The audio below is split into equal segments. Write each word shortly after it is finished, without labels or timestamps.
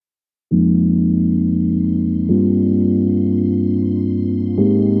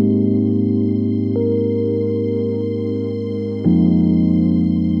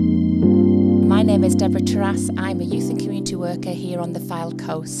Terras. I'm a youth and community worker here on the Fylde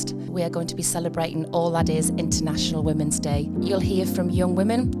coast. We are going to be celebrating all that is International Women's Day. You'll hear from young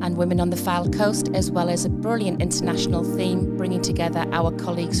women and women on the Fylde coast, as well as a brilliant international theme bringing together our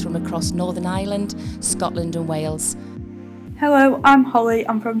colleagues from across Northern Ireland, Scotland and Wales. Hello, I'm Holly.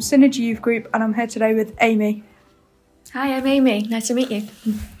 I'm from Synergy Youth Group and I'm here today with Amy. Hi, I'm Amy. Nice to meet you.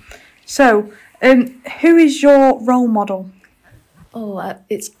 So, who is your role model?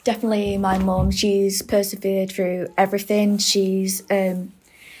 It's definitely my mum. She's persevered through everything. She's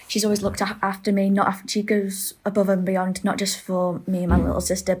always looked after me. She goes above and beyond, not just for me and my little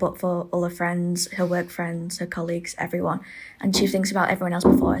sister, but for all her friends, her work friends, her colleagues, everyone. And she thinks about everyone else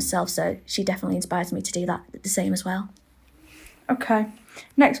before herself. So she definitely inspires me to do that the same as well. Okay.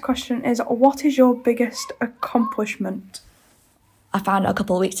 Next question is, what is your biggest accomplishment? I found out a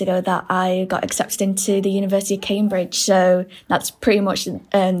couple of weeks ago that I got accepted into the University of Cambridge. So that's pretty much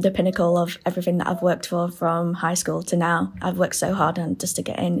the pinnacle of everything that I've worked for from high school to now. I've worked so hard and just to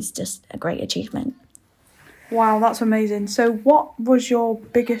get in, it's just a great achievement. Wow, that's amazing. So what was your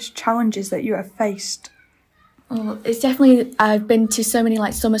biggest challenges that you have faced? It's definitely, I've been to so many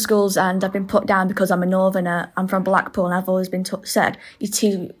summer schools and I've been put down because I'm a northerner. I'm from Blackpool and I've always been said, you're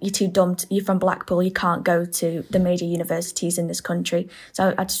too dumb, you're from Blackpool, you can't go to the major universities in this country.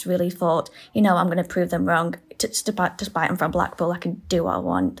 So I just really thought, I'm going to prove them wrong. Despite I'm from Blackpool, I can do what I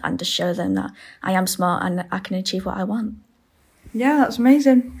want and just show them that I am smart and I can achieve what I want. Yeah, that's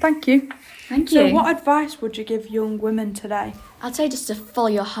amazing. Thank you. Thank you. So what advice would you give young women today? I'd say just to follow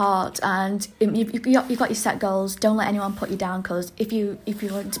your heart, and you've got your set goals. Don't let anyone put you down, because if you're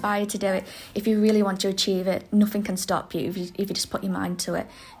inspired to do it, if you really want to achieve it, nothing can stop you. If you just put your mind to it,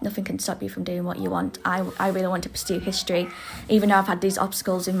 nothing can stop you from doing what you want. I really want to pursue history. Even though I've had these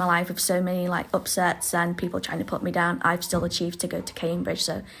obstacles in my life with so many upsets and people trying to put me down, I've still achieved to go to Cambridge.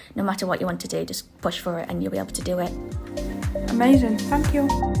 So no matter what you want to do, just push for it and you'll be able to do it. Amazing. Thank you.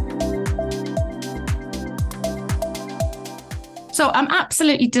 So I'm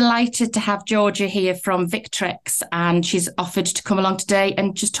absolutely delighted to have Georgia here from Victrex, and she's offered to come along today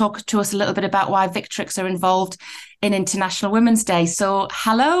and just talk to us a little bit about why Victrex are involved in International Women's Day. So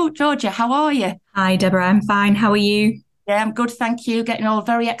hello, Georgia, how are you? Hi, Deborah, I'm fine. How are you? Yeah, I'm good, thank you. Getting all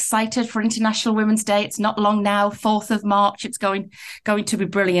very excited for International Women's Day. It's not long now, 4th of March. It's going to be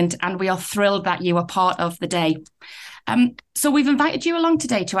brilliant, and we are thrilled that you are part of the day. So we've invited you along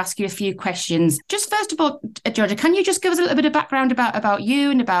today to ask you a few questions. Just first of all, Georgia, can you just give us a little bit of background about you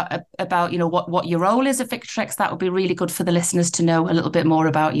and about what your role is at Victrex? That would be really good for the listeners to know a little bit more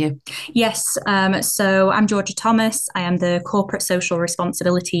about you. Yes, so I'm Georgia Thomas. I am the Corporate Social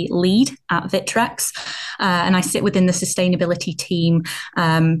Responsibility Lead at Victrex, and I sit within the sustainability team,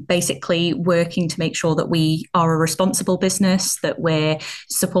 basically working to make sure that we are a responsible business, that we're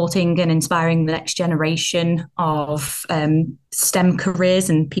supporting and inspiring the next generation of STEM careers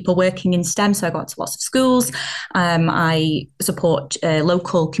and people working in STEM. So I go out to lots of schools. I support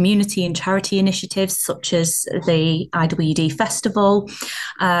local community and charity initiatives such as the IWD Festival.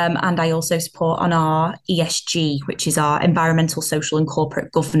 And I also support on our ESG, which is our environmental, social and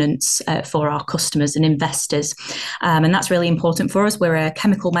corporate governance for our customers and investors. And that's really important for us. We're a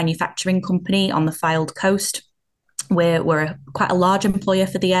chemical manufacturing company on the Fylde coast. We're quite a large employer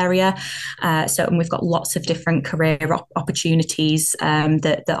for the area, and we've got lots of different career opportunities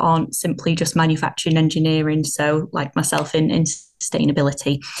that aren't simply just manufacturing engineering. So, like myself in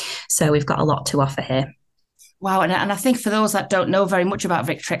sustainability, so we've got a lot to offer here. Wow, and I think for those that don't know very much about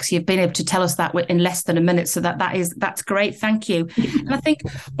Victrex, you've been able to tell us that in less than a minute, so that's great. Thank you. And I think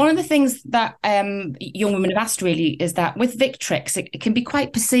one of the things that young women have asked really is that with Victrex, it can be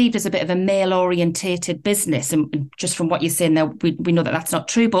quite perceived as a bit of a male-orientated business, and just from what you're saying there, we know that that's not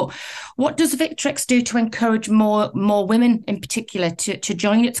true. But what does Victrex do to encourage more women in particular to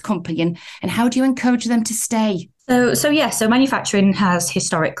join its company, and how do you encourage them to stay? So manufacturing has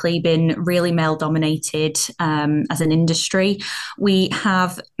historically been really male-dominated as an industry. We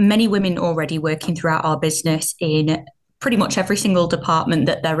have many women already working throughout our business in pretty much every single department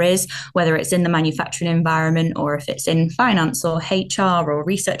that there is, whether it's in the manufacturing environment or if it's in finance or HR or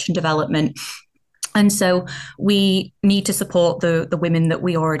research and development. And so we need to support the women that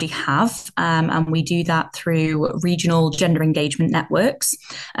we already have, and we do that through regional gender engagement networks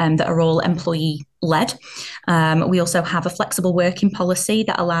that are all employee-led. We also have a flexible working policy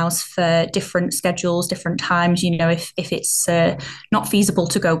that allows for different schedules, different times. If it's not feasible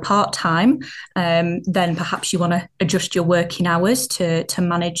to go part-time, then perhaps you want to adjust your working hours to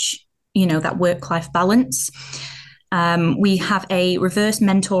manage, that work-life balance. We have a reverse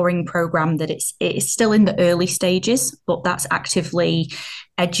mentoring program that it's still in the early stages, but that's actively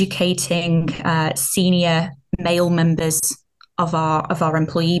educating senior male members of our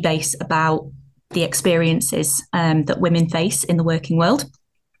employee base about the experiences that women face in the working world,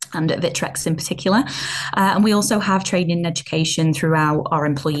 and at Victrex in particular. And we also have training and education throughout our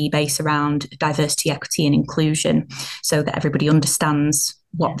employee base around diversity, equity and inclusion, so that everybody understands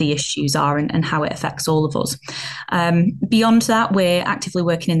what the issues are and how it affects all of us. Beyond that, we're actively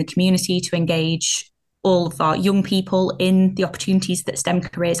working in the community to engage all of our young people in the opportunities that STEM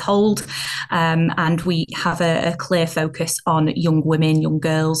careers hold. And we have a clear focus on young women, young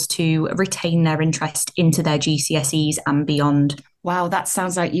girls, to retain their interest into their GCSEs and beyond. Wow, that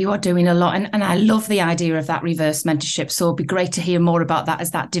sounds like you are doing a lot. And I love the idea of that reverse mentorship. So it'll be great to hear more about that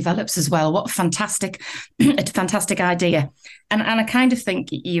as that develops as well. What a fantastic idea. And I kind of think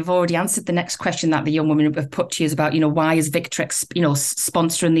you've already answered the next question that the young women have put to you is about, why is Victrex,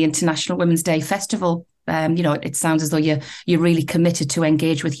 sponsoring the International Women's Day Festival? It sounds as though you're really committed to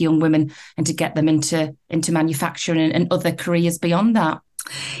engage with young women and to get them into manufacturing and other careers beyond that.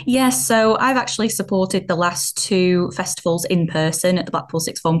 Yes, so I've actually supported the last two festivals in person at the Blackpool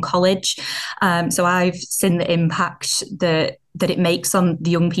Sixth Form College. So I've seen the impact that it makes on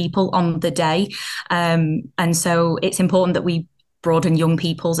the young people on the day. And so it's important that we broaden young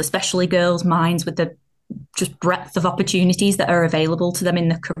people's, especially girls' minds with the just breadth of opportunities that are available to them in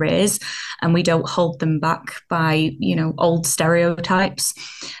their careers, and we don't hold them back by old stereotypes.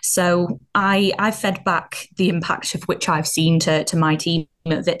 So I fed back the impact of which I've seen to my team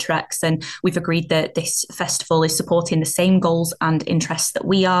at Victrex, and we've agreed that this festival is supporting the same goals and interests that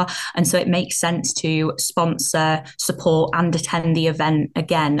we are, and so it makes sense to sponsor, support and attend the event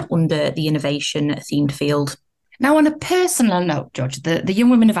again under the innovation themed field. Now, on a personal note, George, the young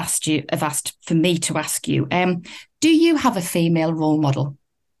women have asked for me to ask you, do you have a female role model?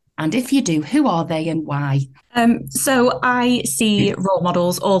 And if you do, who are they and why? So I see role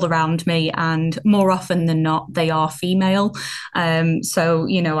models all around me, and more often than not, they are female. So,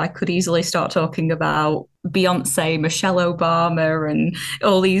 I could easily start talking about Beyonce, Michelle Obama, and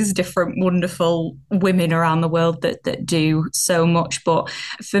all these different wonderful women around the world that do so much. But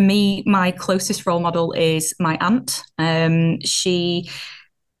for me, my closest role model is my aunt. She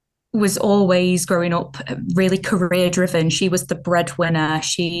was always growing up really career driven. She was the breadwinner.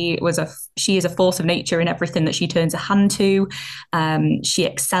 She is a force of nature in everything that she turns a hand to. She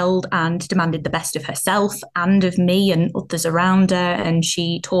excelled and demanded the best of herself and of me and others around her. And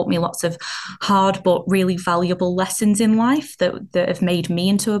she taught me lots of hard but really valuable lessons in life that have made me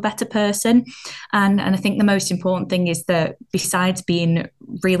into a better person. And I think the most important thing is that besides being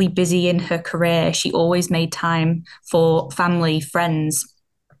really busy in her career, she always made time for family, friends,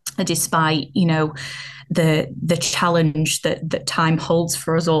 despite the challenge that time holds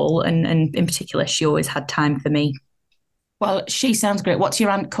for us all, and in particular she always had time for me. Well, she sounds great. What's your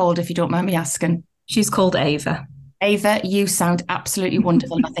aunt called, if you don't mind me asking? She's called Ava. Ava, you sound absolutely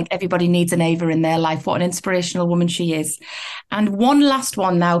wonderful. I think everybody needs an Ava in their life. What an inspirational woman she is. And one last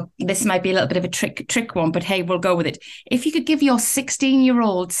one now. This might be a little bit of a trick one, but hey, we'll go with it. If you could give your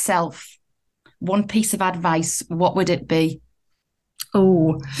 16-year-old self one piece of advice, what would it be?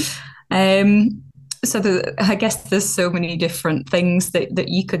 I guess there's so many different things that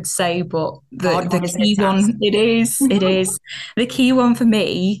you could say, but the key one, it is the key one for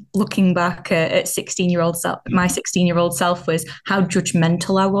me, looking back at 16-year-old self, my 16-year-old self, was how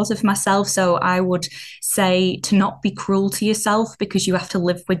judgmental I was of myself. So I would say to not be cruel to yourself, because you have to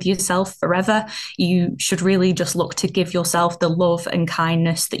live with yourself forever. You should really just look to give yourself the love and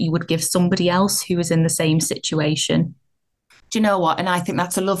kindness that you would give somebody else who is in the same situation. Do you know what? And I think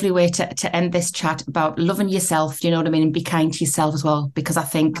that's a lovely way to end this chat about loving yourself, you know what I mean? And be kind to yourself as well, because I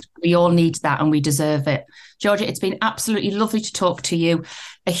think we all need that and we deserve it. Georgia, it's been absolutely lovely to talk to you.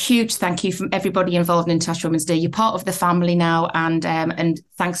 A huge thank you from everybody involved in International Women's Day. You're part of the family now, and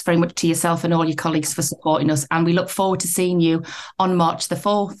thanks very much to yourself and all your colleagues for supporting us. And we look forward to seeing you on March the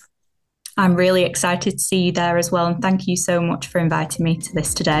 4th. I'm really excited to see you there as well. And thank you so much for inviting me to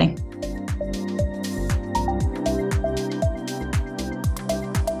this today.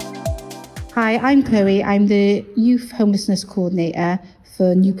 Hi, I'm Chloe. I'm the Youth Homelessness Coordinator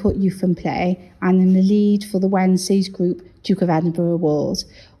for Newport Youth and Play, and I'm the lead for the Wednesdays group Duke of Edinburgh Awards.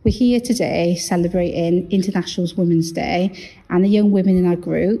 We're here today celebrating International Women's Day, and the young women in our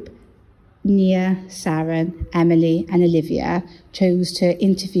group, Nia, Saren, Emily and Olivia, chose to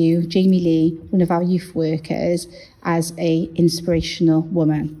interview Jamie Lee, one of our youth workers, as an inspirational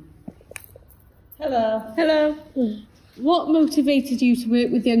woman. Hello. What motivated you to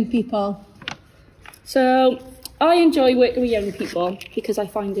work with young people? So I enjoy working with young people because I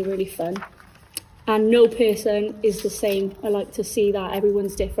find it really fun. And no person is the same. I like to see that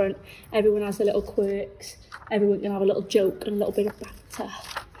everyone's different. Everyone has their little quirks. Everyone can have a little joke and a little bit of banter.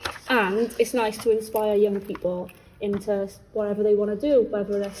 And it's nice to inspire young people into whatever they want to do,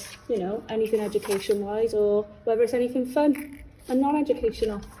 whether it's, you know, anything education-wise or whether it's anything fun and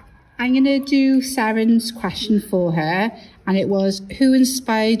non-educational. I'm going to do Sharon's question for her, and it was, who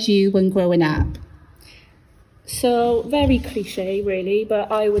inspired you when growing up? So, very cliche, really,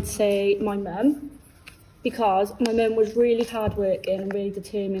 but I would say my mum, because my mum was really hardworking and really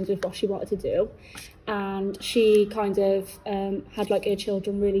determined with what she wanted to do. And she kind of had like her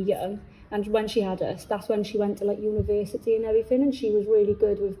children really young. And when she had us, that's when she went to like university and everything. And she was really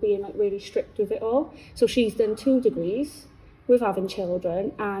good with being like really strict with it all. So she's done 2 degrees with having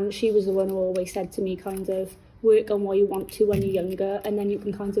children. And she was the one who always said to me kind of, work on what you want to when you're younger, and then you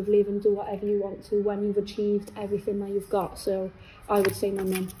can kind of live and do whatever you want to when you've achieved everything that you've got. So I would say my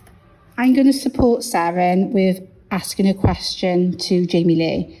mum. I'm going to support Sharon with asking a question to Jamie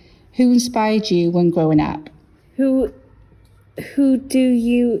Lee. Who inspired you when growing up? Who do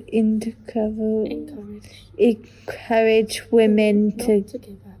you encourage women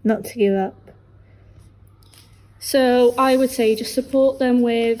not to give up? So I would say just support them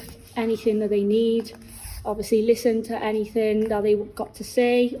with anything that they need. Obviously listen to anything that they've got to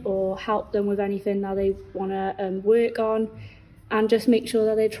say, or help them with anything that they want to work on, and just make sure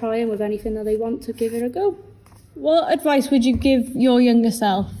that they're trying with anything that they want to give it a go. What advice would you give your younger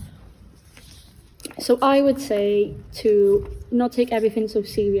self? So I would say to not take everything so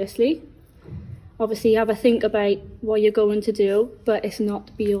seriously. Obviously have a think about what you're going to do, but it's not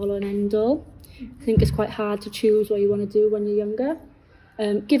the be all and end all. I think it's quite hard to choose what you want to do when you're younger.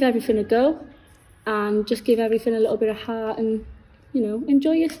 Give everything a go, and just give everything a little bit of heart, and, you know,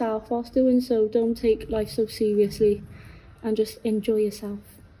 enjoy yourself whilst doing so. Don't take life so seriously, and just enjoy yourself.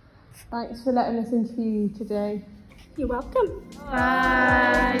 Thanks for letting us interview you today. You're welcome.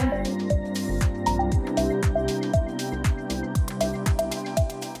 Bye.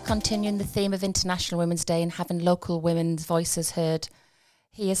 Continuing the theme of International Women's Day and having local women's voices heard,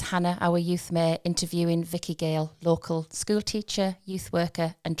 here's Hannah, our youth mayor, interviewing Vicky Gale, local school teacher, youth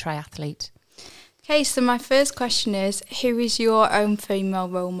worker and triathlete. Okay, so my first question is, who is your own female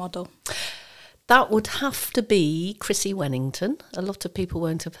role model? That would have to be Chrissie Wennington. A lot of people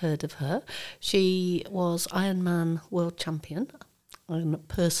won't have heard of her. She was Ironman world champion,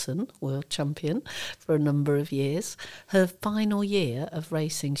 Iron-person world champion for a number of years. Her final year of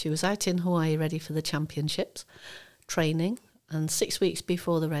racing, she was out in Hawaii ready for the championships, training, and 6 weeks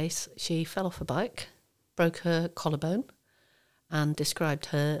before the race, she fell off a bike, broke her collarbone, and described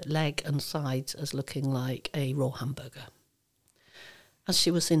her leg and sides as looking like a raw hamburger. As she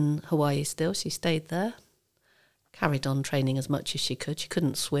was in Hawaii still, she stayed there, carried on training as much as she could. She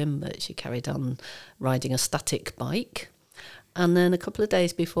couldn't swim, but she carried on riding a static bike. And then a couple of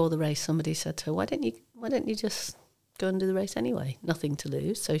days before the race, somebody said to her, why don't you just go and do the race anyway? Nothing to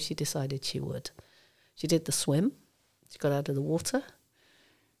lose. So she decided she would. She did the swim. She got out of the water.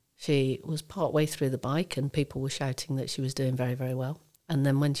 She was part way through the bike and people were shouting that she was doing very, very well. And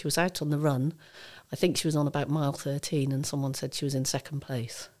then when she was out on the run, I think she was on about mile 13 and someone said she was in second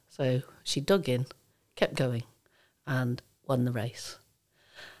place. So she dug in, kept going and won the race.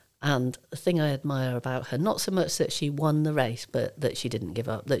 And the thing I admire about her, not so much that she won the race, but that she didn't give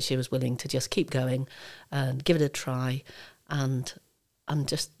up, that she was willing to just keep going and give it a try and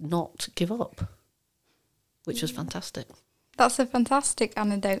just not give up, which was fantastic. That's a fantastic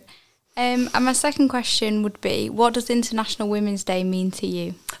anecdote. And my second question would be, what does International Women's Day mean to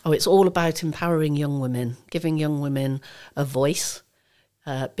you? Oh, it's all about empowering young women, giving young women a voice,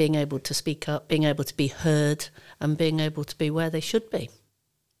 being able to speak up, being able to be heard, and being able to be where they should be.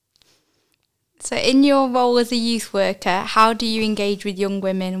 So in your role as a youth worker, how do you engage with young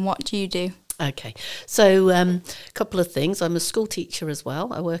women and what do you do? Okay, so a couple of things. I'm a school teacher as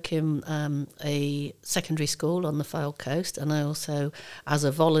well. I work in a secondary school on the Fylde Coast, and I also, as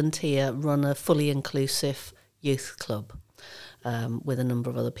a volunteer, run a fully inclusive youth club with a number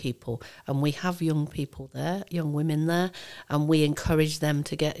of other people. And we have young people there, young women there, and we encourage them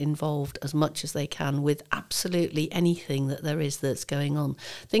to get involved as much as they can with absolutely anything that there is that's going on.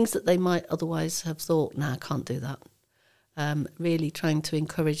 Things that they might otherwise have thought, nah, I can't do that. Really trying to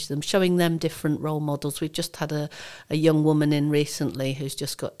encourage them, showing them different role models. We've just had a young woman in recently who's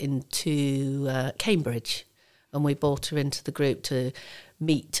just got into Cambridge, and we brought her into the group to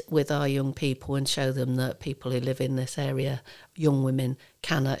meet with our young people and show them that people who live in this area, young women,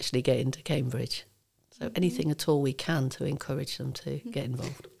 can actually get into Cambridge. So anything at all we can to encourage them to get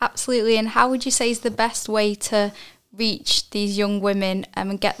involved. Absolutely. And how would you say is the best way to reach these young women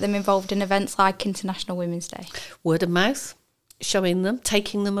and get them involved in events like International Women's Day? Word of mouth, showing them,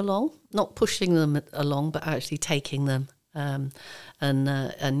 taking them along, not pushing them along, but actually taking them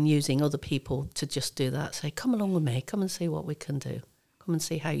and using other people to just do that. Say, come along with me, come and see what we can do. Come and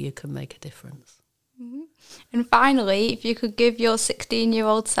see how you can make a difference. Mm-hmm. And finally, if you could give your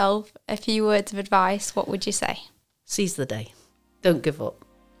 16-year-old self a few words of advice, what would you say? Seize the day. Don't give up.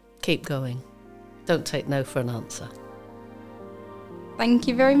 Keep going. Don't take no for an answer. Thank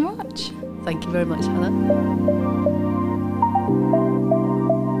you very much. Thank you very much, Hannah.